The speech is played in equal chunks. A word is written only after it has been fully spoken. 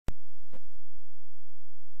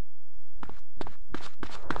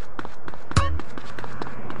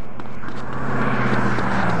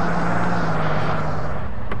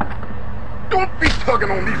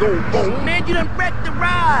on these old bones. Man, you done wrecked the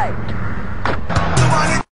ride.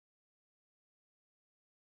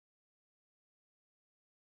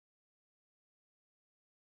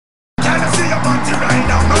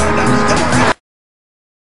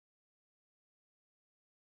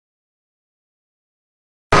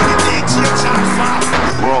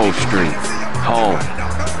 Grove Street, home.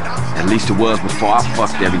 At least it was before I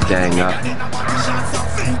fucked everything up.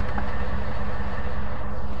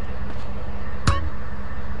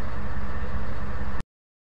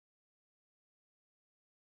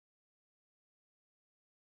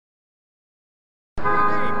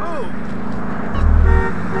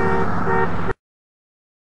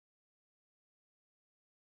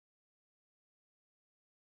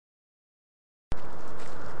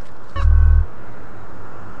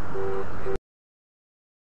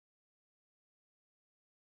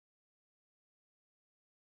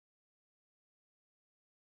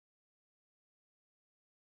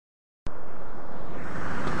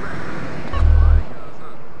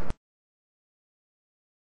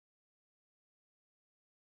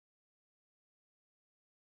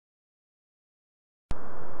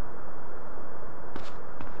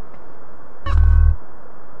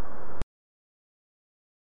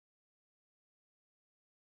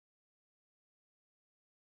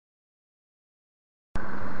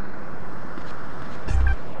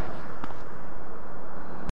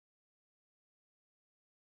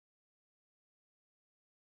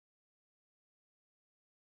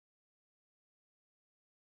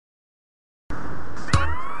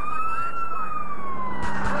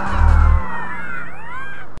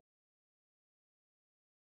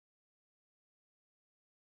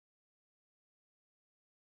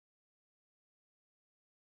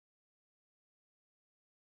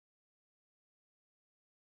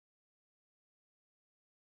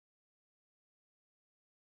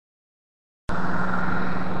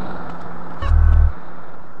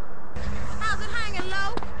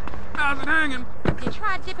 How's it hanging? You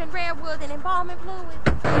tried dipping redwood in embalming fluid?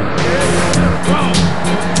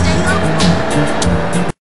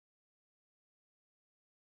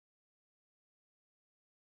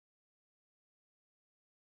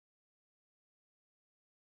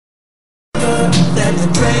 Who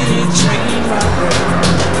that there?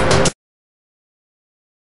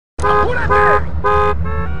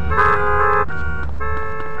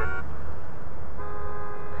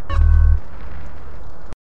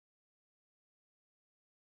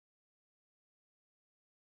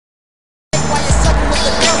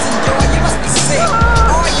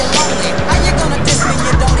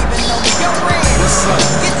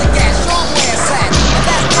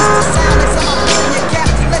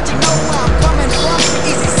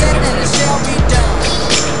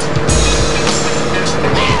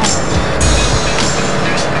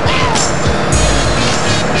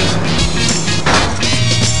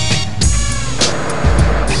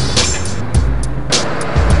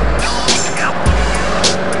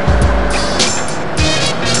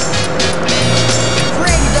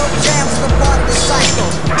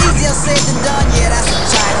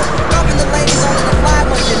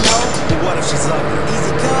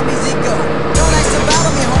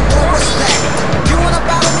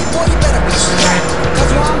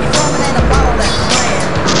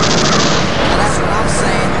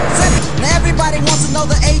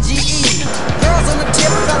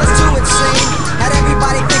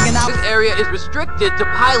 Is restricted to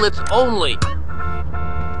pilots only.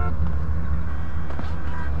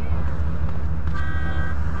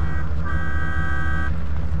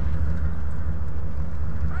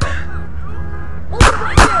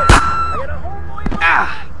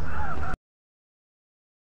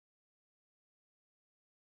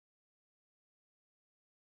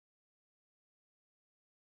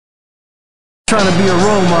 Trying to be a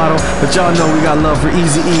role model, but y'all know we got love for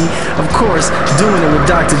Eazy-E. Of course, doing it with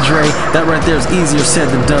Dr. Dre, that right there is easier said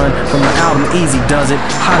than done. From the album Easy Does It,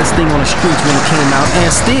 hottest thing on the streets when it came out, and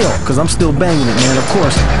still, cause I'm still banging it, man, of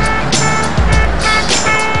course.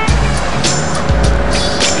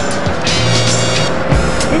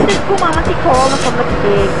 This is Kumasi calling from the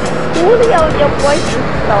Big. Julio, your voice is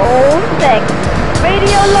so sexy.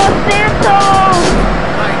 Radio Los Santos!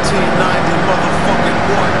 1990 motherfucking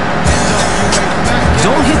boy.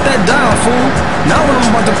 Don't hit that dial, fool. Not when I'm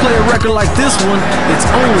about to play a record like this one. It's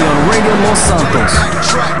only on Radio Los Santos.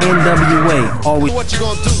 NWA, always. What you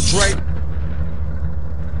gonna do, Drake?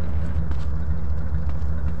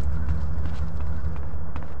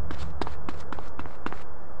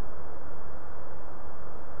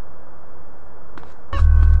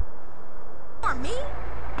 Me?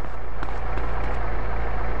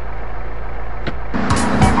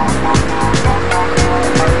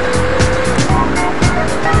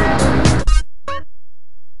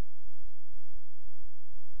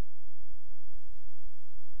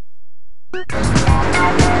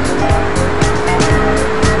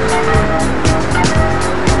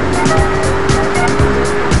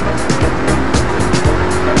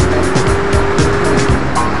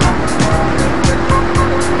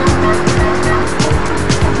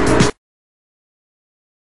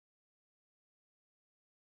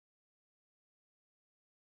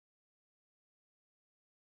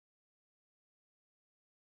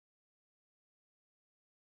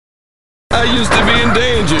 I used to be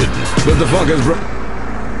endangered, but the fuckers